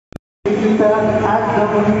Yes, if you win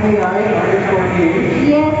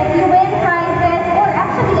prizes, or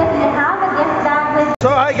actually if you have a gift bag with... So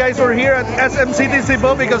hi guys, we're here at SM City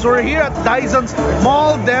Cebu because we're here at Dyson's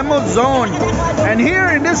Mall Demo Zone. And here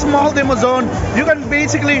in this Mall Demo Zone, you can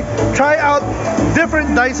basically try out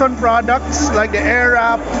different Dyson products like the Air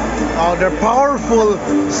Wrap. They're powerful,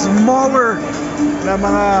 smaller na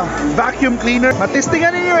mga vacuum cleaner.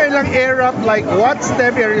 Matistingan ninyo ilang Air Wrap, like what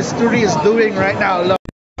Steph Aristuri is doing right now.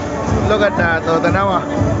 Look at that, tanawa.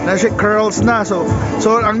 Na siya curls na. So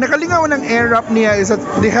ang nakalingaw ng Air Wrap niya is that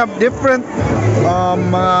they have different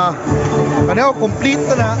complete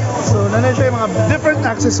na. So na siya yung mga different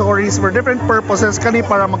accessories for different purposes. Kani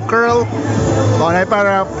para mag-curl,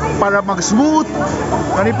 para mag-smooth,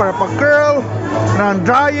 kani para pag-curl, na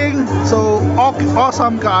drying. So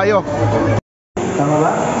awesome kaayo. Tama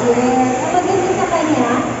ba? Yes. Pagdating sa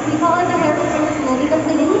kanya, we call it the hair purifier because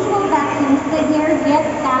the usual vacuums, the hair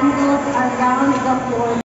gets tangled around the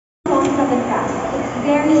floor most of the time. It's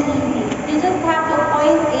very easy. You just have to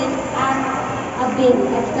point it at a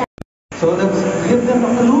bin. So let's give them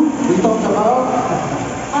a clue. We talked about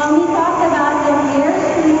the hair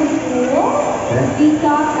smooth tool. Okay. We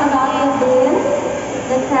talked about the bin,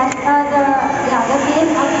 the bin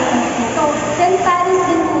of the machine. So transparent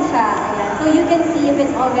din po siya. So you can see if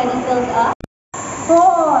it's already filled up. 4.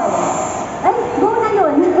 Ay, go na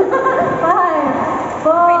yun. 5,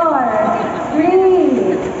 4,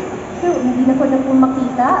 3, 2. Hindi na po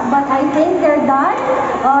makita, but I think they're done.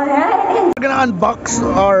 Alright. We're gonna unbox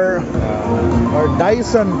our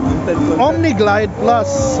Dyson OmniGlide Plus.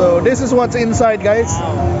 So this is what's inside, guys.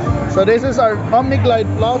 So this is our OmniGlide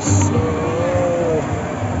Plus.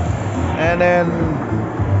 And then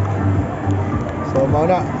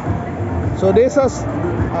so this is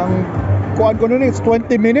ang kuan ko nun, it's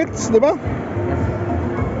 20 minutes, di ba?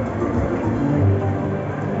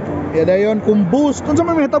 Yeah, dayon kung boost, kung sa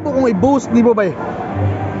may hitabo kung i-boost, di ba ba?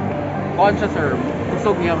 Conscious sir,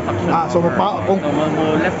 kusog niyang suction. So kung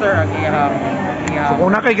lesser ang iyang so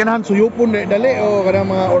kung nakay ganahan suyupon dali o kanang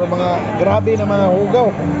mga grabe na mga hugaw.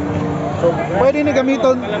 So pwede ni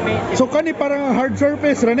gamiton. So kani parang hard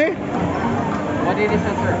surface ra ni. What it is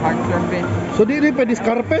sir, hard surface. So di rin pwede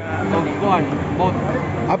carpet? So kuan, both.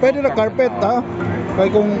 Pwede na carpet ha. Kaya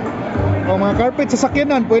kung mga carpet sa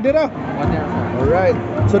sakyanan, pwede na. Alright.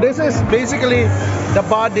 So this is basically the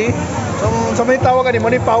body. So sa may tawag ni mo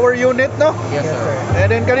ni power unit, no? Yes sir. And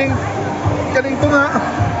then kaning to nga.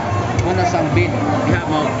 Muna sang bin. Diha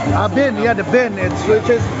mo. Bin, yeah, the bin. It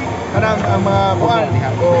switches kanang ang mga kuan.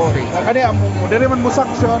 Kani ang dili man mo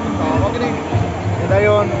suction. Wag ni.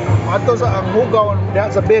 Dayon ato sa ang hugaw diha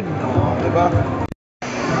sa bin, di ba?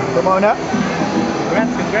 So mao na.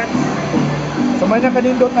 Congrats. So may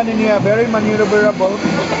nakanindot na niya, very maneuverable.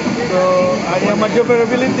 So ang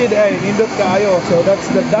maneuverability ay nindot kaayo. So that's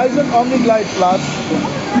the Dyson OmniGlide Plus.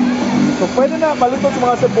 So pwede na balitot sa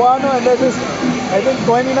mga Cebuano, and this is I think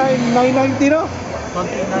 29,990, no?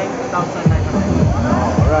 29,900.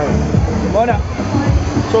 Alright. Muna.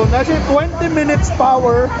 So nasa 20 minutes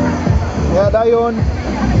power. Kaya dayon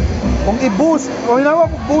kung i-boost, kung hinawa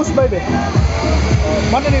mo boost ba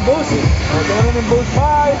mana ni boost? So mana ni boost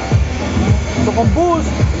 5. So kung boost,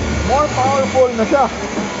 more powerful na siya.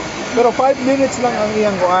 Pero 5 minutes lang ang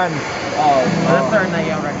iyang kuan. Lesser na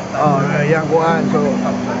yung right. Iyang kuan.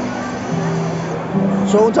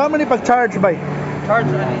 So unsa man ni pag-charge ba? Charge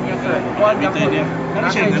niya sir. Kuan siya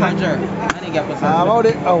charger. Ani gyapon sir. Mao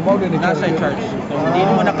din ni Nasa charge. So hindi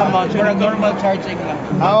mo nakamount para normal charging lang.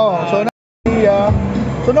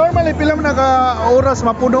 So normally pila man naka oras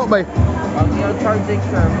mapuno ba? Ang iyang charging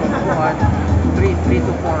sir, 3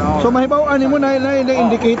 to 4 hours. So mahibaw-an nimo na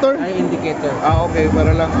indicator? Ay indicator. Okay,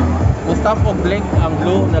 para lang. Stop o blink ang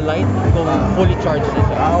blue na light kung fully charged na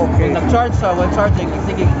siya. Okay. Kung nag-charge sa while charging,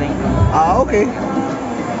 sige blink. Okay.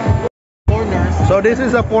 Corners. So this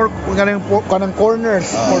is a kanang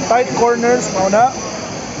corners. For tight corners, mao na.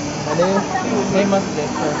 Same as this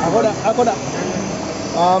sir. Ako na.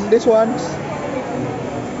 This one.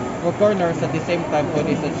 For corners at the same time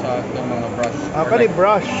pwede siya yung mga brush. Kani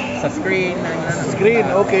brush. Sa screen.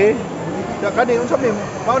 Okay. Kani unsa may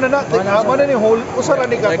mao na ni hole usara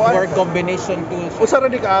ni ka like more combination tools.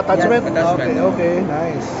 Usara ni ka attachment. Okay,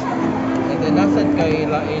 nice. And then nasa kay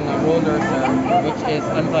lain na roller sir, which is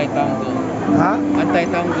anti-tangle. Ha?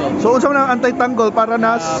 Anti-tangle. So unsa man ang anti-tangle para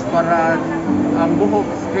para ang buhok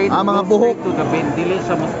straight mga buhok to the bin, dili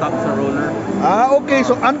siya mo stop sa roller. Okay,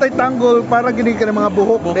 so anti-tangle para gini ka ng mga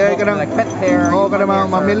buhok like pet hair. Kada mga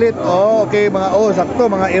mamilit. Okay, mga sakto,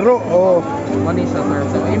 mga iro. Mani siya sir.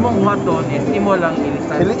 So imong button is imo lang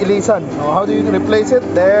ilisan. Ilisan. How do you replace it?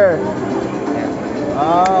 There.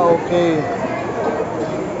 Okay.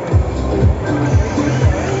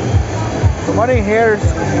 So mo ni hair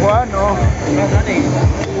kuan no.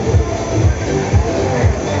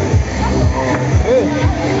 Okay.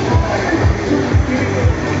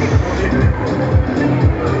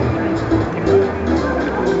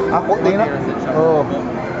 Ako din na. Oh.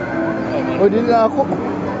 Oh, din na ako.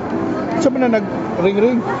 Sa man na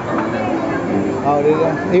nag-ring-ring. Di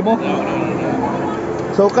na. Imo.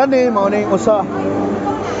 So kani mao ning usa.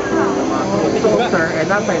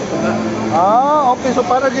 Okay. So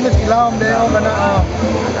para ginis ilahom dayo kana.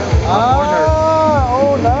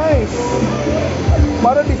 Oh, nice.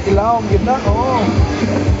 Para di ilahom gid na. Oh.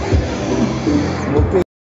 Okay.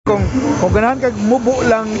 Kung ganahan kag mubo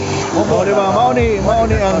lang, di ba? Mao ni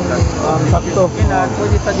ang sakto.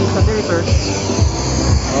 Pwede sa distributor.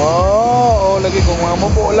 Lagi kung mga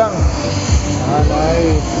mubo lang.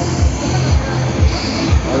 Nice.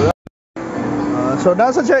 Alright. So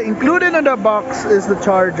nasa siya, included in the box is the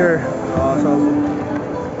charger. So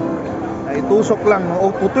itusok lang.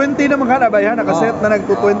 220 naman ka na ba yan? Nakaset na nag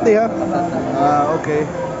 220 ha? Okay.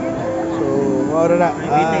 So, wala na.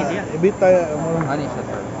 Ibita. Ano siya,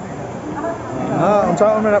 sir?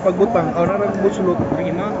 Saan na pagbutang? Na nagbusulot.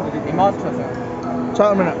 Imount siya, sir.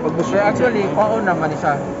 Saan na pagbusulot? Sir, actually, paon naman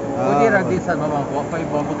siya. Pwede ra din sa mamang kay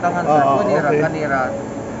bubutangan, sir. Pwede ra kanira.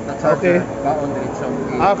 Okay. Paon diretso.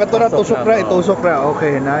 Kato na itusok ra.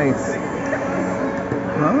 Okay, nice.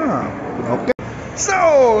 Okay.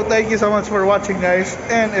 So, thank you so much for watching, guys.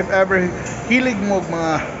 And if ever hilig mo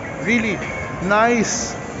mga really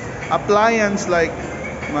nice appliance like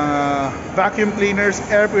mga vacuum cleaners,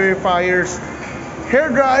 air purifiers,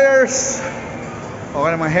 hair dryers, o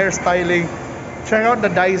mga hair styling, check out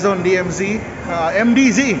the Dyson MDZ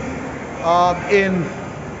in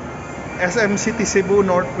SM City Cebu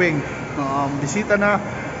North Wing. Bisita na,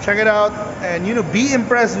 check it out, and be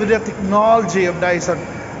impressed with the technology of Dyson.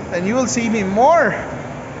 And you will see me more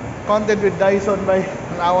content with Dyson by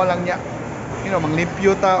awa lang niya.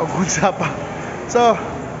 Manglimpyo ta o kunsa pa. So,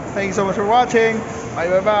 thank you so much for watching.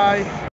 Bye.